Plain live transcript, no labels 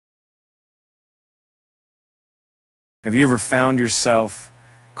Have you ever found yourself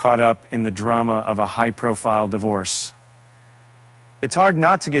caught up in the drama of a high-profile divorce? It's hard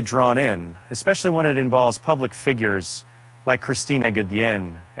not to get drawn in, especially when it involves public figures like Christina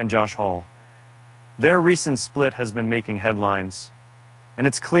and Josh Hall. Their recent split has been making headlines, and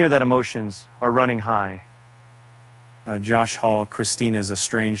it's clear that emotions are running high. Josh Hall, Christina's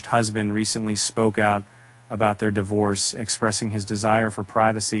estranged husband, recently spoke out about their divorce, expressing his desire for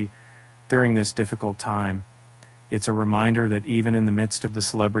privacy during this difficult time. It's a reminder that even in the midst of the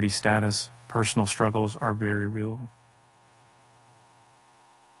celebrity status, personal struggles are very real.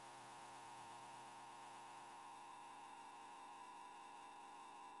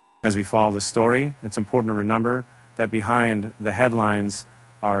 As we follow the story, it's important to remember that behind the headlines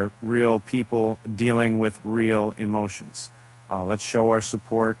are real people dealing with real emotions. Let's show our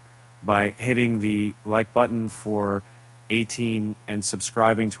support by hitting the like button for 18 and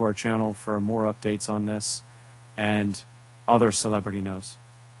subscribing to our channel for more updates on this and other celebrity news.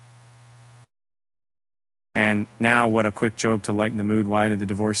 And now, what a quick joke to lighten the mood. Why did the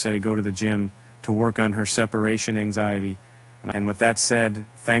divorcee go to the gym to work on her separation anxiety? And with that said,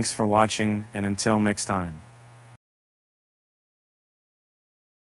 thanks for watching, and until next time.